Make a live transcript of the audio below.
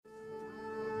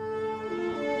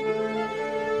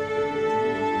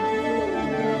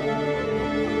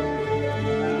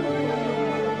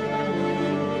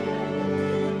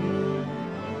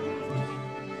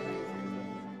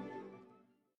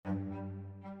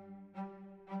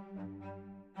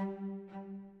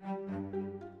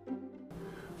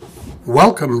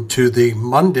Welcome to the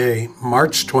Monday,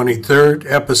 March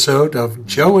 23rd episode of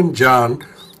Joe and John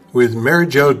with Mary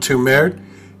Jo Tumert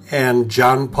and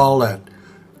John Paulette.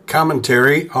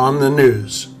 Commentary on the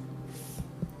news.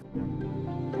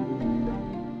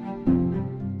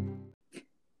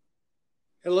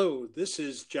 Hello, this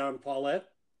is John Paulette.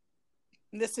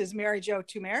 This is Mary Jo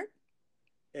Tumert.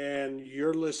 And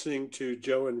you're listening to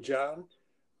Joe and John,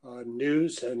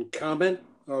 news and comment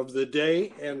of the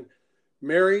day. And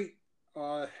Mary,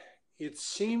 it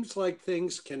seems like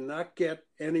things cannot get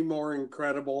any more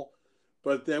incredible,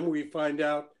 but then we find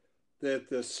out that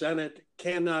the Senate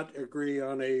cannot agree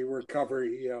on a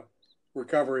recovery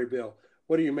bill.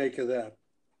 What do you make of that?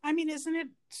 I mean, isn't it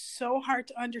so hard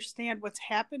to understand what's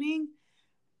happening?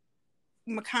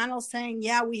 McConnell's saying,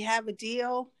 yeah, we have a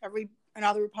deal. And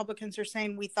all the Republicans are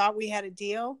saying we thought we had a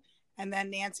deal. And then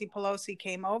Nancy Pelosi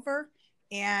came over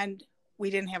and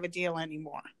we didn't have a deal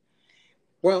anymore.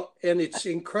 Well, and it's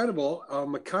incredible.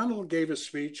 McConnell gave a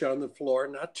speech on the floor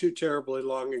not too terribly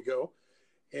long ago,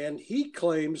 and he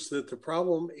claims that the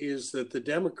problem is that the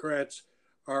Democrats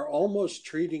are almost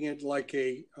treating it like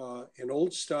an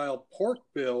old-style pork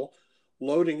bill,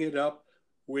 loading it up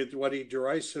with what he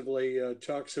derisively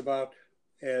talks about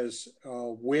as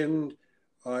wind,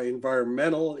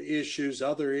 environmental issues,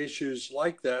 other issues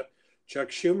like that. Chuck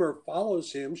Schumer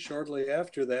follows him shortly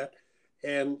after that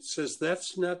and says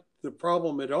that's not the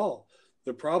problem at all.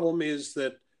 The problem is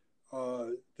that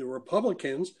the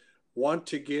Republicans want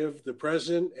to give the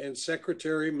president and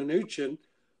Secretary Mnuchin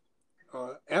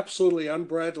absolutely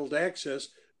unbridled access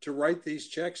to write these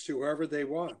checks to whoever they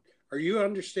want. Are you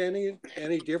understanding it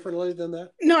any differently than that?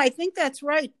 No, I think that's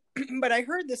right. But I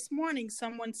heard this morning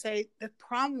someone say the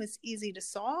problem is easy to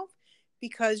solve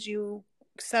because you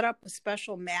set up a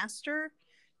special master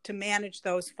to manage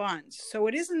those funds. So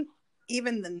it isn't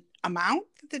even the amount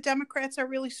that the Democrats are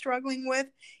really struggling with,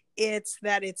 it's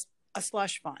that it's a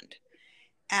slush fund.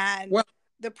 And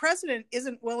the president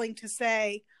isn't willing to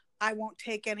say, I won't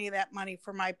take any of that money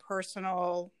for my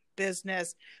personal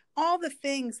business. All the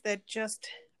things that just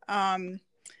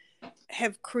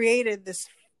have created this,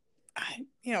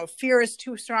 fear is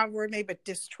too strong a word, maybe, but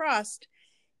distrust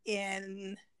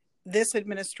in this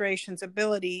administration's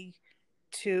ability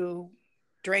to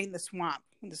drain the swamp.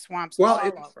 The swamp's all over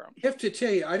them. I have to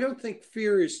tell you, I don't think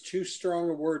fear is too strong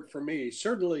a word for me.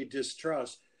 Certainly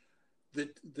distrust.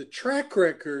 The track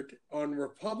record on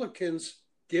Republicans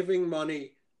giving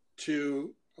money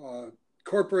to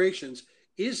corporations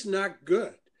is not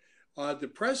good.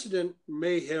 The president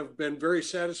may have been very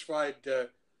satisfied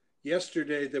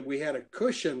yesterday that we had a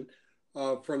cushion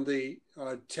from the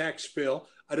tax bill.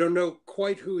 I don't know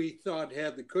quite who he thought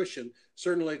had the cushion.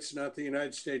 Certainly it's not the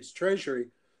United States Treasury.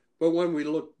 But when we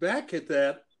look back at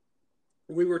that,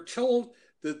 we were told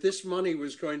that this money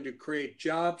was going to create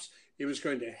jobs. It was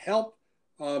going to help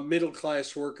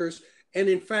middle-class workers. And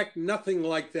in fact, nothing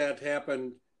like that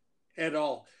happened at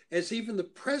all, as even the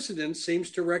president seems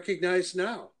to recognize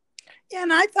now. Yeah,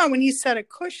 and I thought when he said a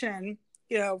cushion,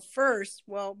 first,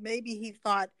 maybe he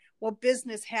thought,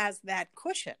 business has that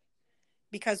cushion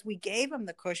because we gave him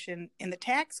the cushion in the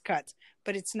tax cuts,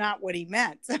 but it's not what he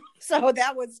meant. So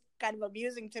that was kind of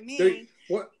amusing to me.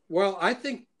 Well,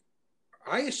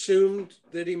 I assumed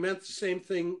that he meant the same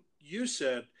thing you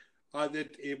said,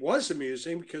 that it was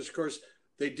amusing because, of course,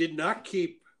 they did not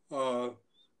keep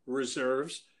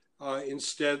reserves.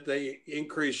 Instead, they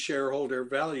increased shareholder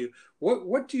value.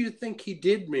 What do you think he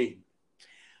did mean?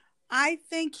 I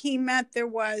think he meant there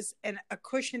was a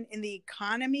cushion in the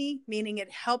economy, meaning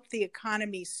it helped the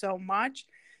economy so much.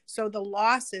 So the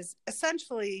losses,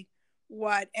 essentially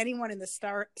what anyone in the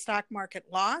stock market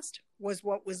lost was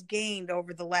what was gained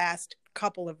over the last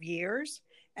couple of years.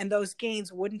 And those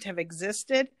gains wouldn't have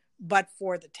existed but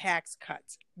for the tax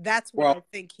cuts. That's what I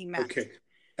think he meant. Okay.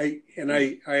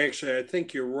 I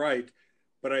think you're right,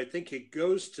 but I think it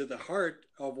goes to the heart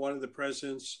of one of the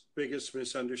president's biggest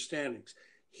misunderstandings.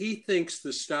 He thinks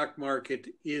the stock market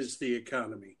is the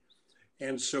economy.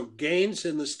 And so gains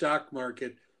in the stock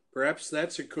market, perhaps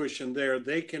that's a cushion there.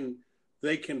 They can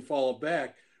fall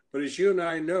back. But as you and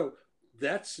I know,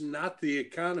 that's not the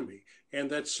economy. And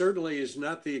that certainly is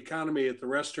not the economy at the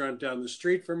restaurant down the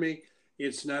street for me.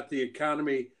 It's not the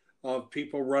economy of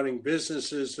people running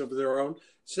businesses of their own.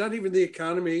 It's not even the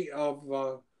economy of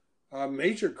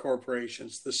major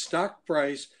corporations. The stock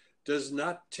price does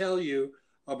not tell you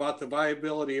about the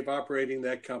viability of operating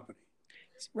that company.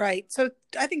 Right. So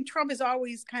I think Trump has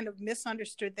always kind of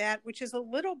misunderstood that, which is a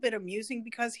little bit amusing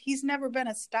because he's never been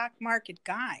a stock market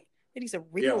guy. He's a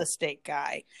real estate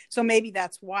guy. So maybe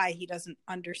that's why he doesn't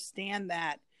understand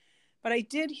that. But I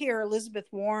did hear Elizabeth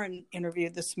Warren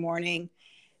interviewed this morning.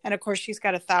 And of course, she's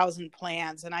got 1,000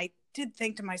 plans. And I did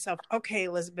think to myself, okay,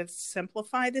 Elizabeth,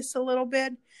 simplify this a little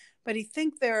bit. But I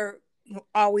think they're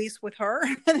always with her.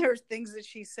 There are things that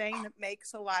she's saying that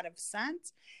makes a lot of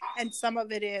sense. And some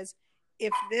of it is,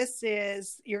 if this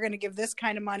is, you're going to give this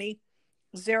kind of money,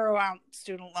 zero out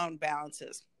student loan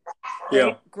balances.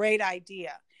 Great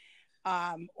idea.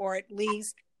 Or at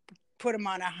least put them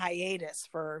on a hiatus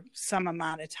for some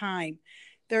amount of time.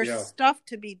 There's stuff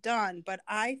to be done, but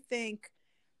I think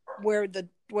what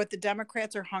the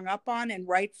Democrats are hung up on, and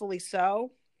rightfully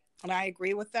so, and I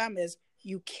agree with them, is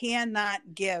you cannot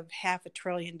give $500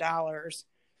 billion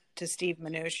to Steve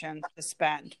Mnuchin to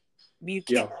spend. You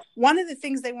can't. Yeah. One of the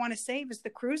things they want to save is the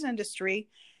cruise industry,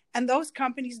 and those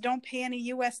companies don't pay any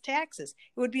U.S. taxes.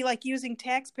 It would be like using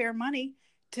taxpayer money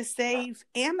to save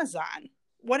Amazon.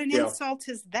 What an insult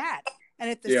is that? And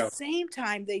at the same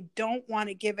time, they don't want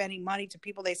to give any money to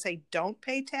people they say don't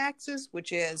pay taxes,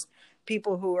 which is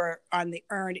people who are on the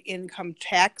earned income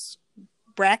tax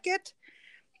bracket.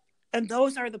 And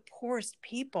those are the poorest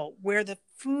people, where the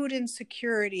food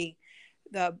insecurity,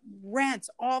 the rents,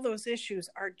 all those issues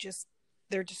are just,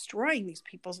 they're destroying these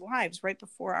people's lives right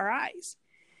before our eyes.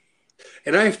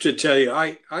 And I have to tell you,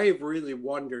 I have really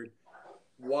wondered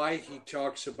why he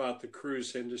talks about the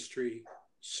cruise industry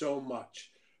so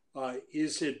much.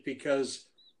 Is it because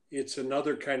it's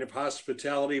another kind of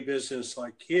hospitality business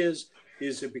like his?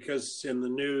 Is it because it's in the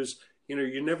news? You know,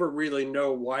 you never really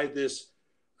know why this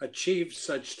achieved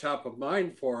such top of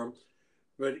mind for him.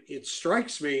 But it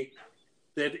strikes me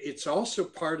that it's also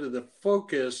part of the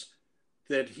focus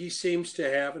that he seems to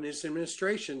have and his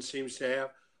administration seems to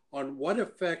have on what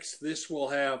effects this will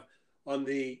have on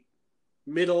the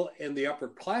middle and the upper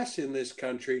class in this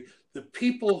country, the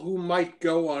people who might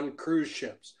go on cruise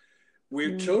ships.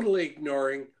 We're totally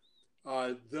ignoring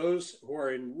those who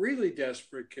are in really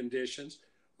desperate conditions,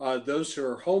 those who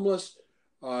are homeless,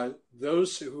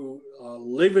 those who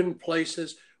live in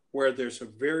places where there's a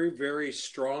very, very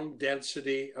strong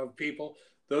density of people,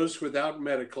 those without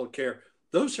medical care.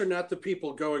 Those are not the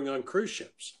people going on cruise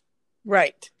ships.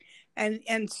 Right.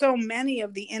 And so many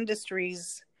of the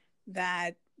industries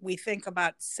that we think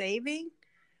about saving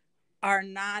are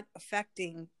not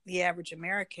affecting the average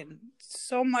American.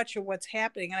 So much of what's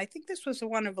happening, and I think this was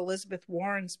one of Elizabeth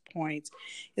Warren's points,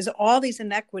 is all these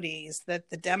inequities that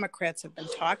the Democrats have been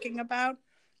talking about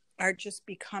are just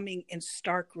becoming in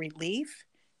stark relief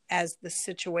as the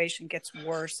situation gets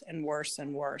worse and worse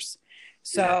and worse.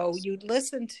 So you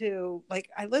listen to,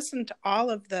 like, I listened to all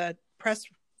of the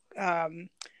presser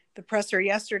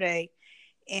yesterday,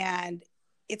 and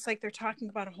it's like they're talking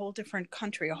about a whole different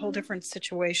country, a whole different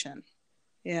situation.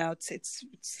 You know, it's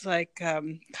like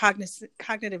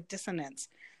cognitive dissonance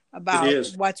about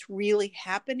what's really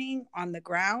happening on the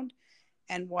ground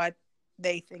and what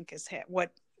they think is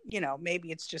what, you know,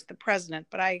 maybe it's just the president,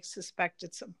 but I suspect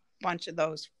it's a bunch of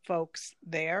those folks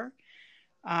there.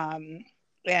 But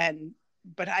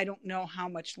I don't know how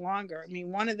much longer. I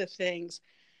mean, one of the things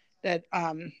that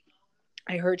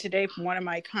I heard today from one of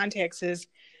my contacts is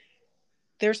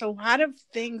there's a lot of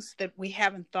things that we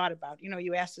haven't thought about. You know,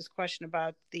 you asked this question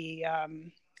about the,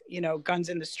 guns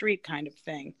in the street kind of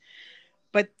thing.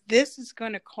 But this is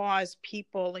going to cause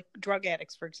people like drug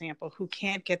addicts, for example, who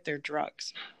can't get their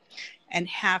drugs and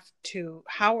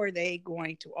how are they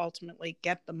going to ultimately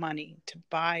get the money to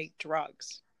buy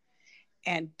drugs?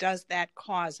 And does that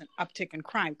cause an uptick in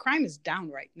crime? Crime is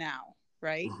down right now,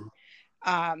 right?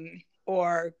 Mm-hmm.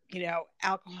 Or, you know,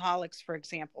 alcoholics, for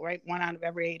example, right? 1 out of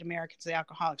every 8 Americans are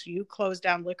alcoholics. You close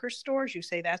down liquor stores, you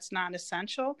say that's not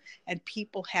essential, and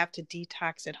people have to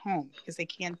detox at home because they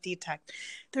can't detox.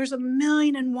 There's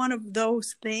 1,000,001 of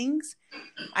those things.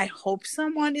 I hope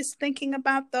someone is thinking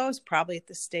about those. Probably at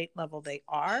the state level they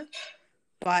are.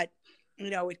 But,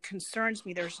 you know, it concerns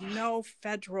me. There's no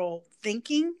federal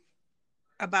thinking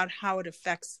about how it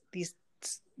affects these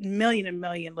million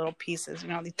little pieces, you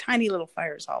know, the tiny little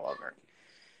fires all over.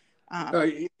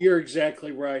 You're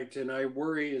exactly right. And I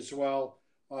worry as well.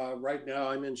 Right now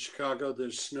I'm in Chicago.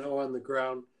 There's snow on the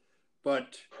ground.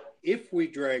 But if we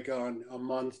drag on a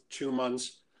month, 2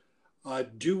 months,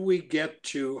 do we get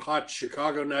to hot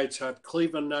Chicago nights, hot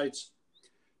Cleveland nights?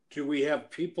 Do we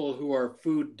have people who are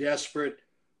food desperate,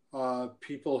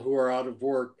 people who are out of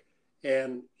work?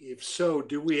 And if so,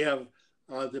 do we have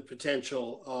the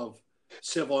potential of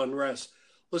civil unrest?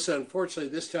 Listen, unfortunately,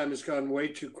 this time has gone way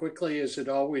too quickly, as it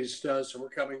always does, and we're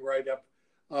coming right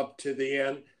up to the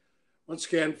end. Once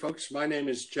again, folks, my name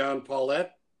is John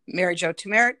Paulette. Mary Jo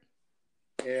Tumerit.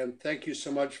 And thank you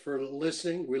so much for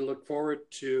listening. We look forward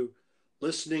to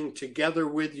listening together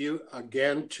with you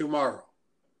again tomorrow.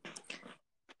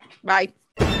 Bye.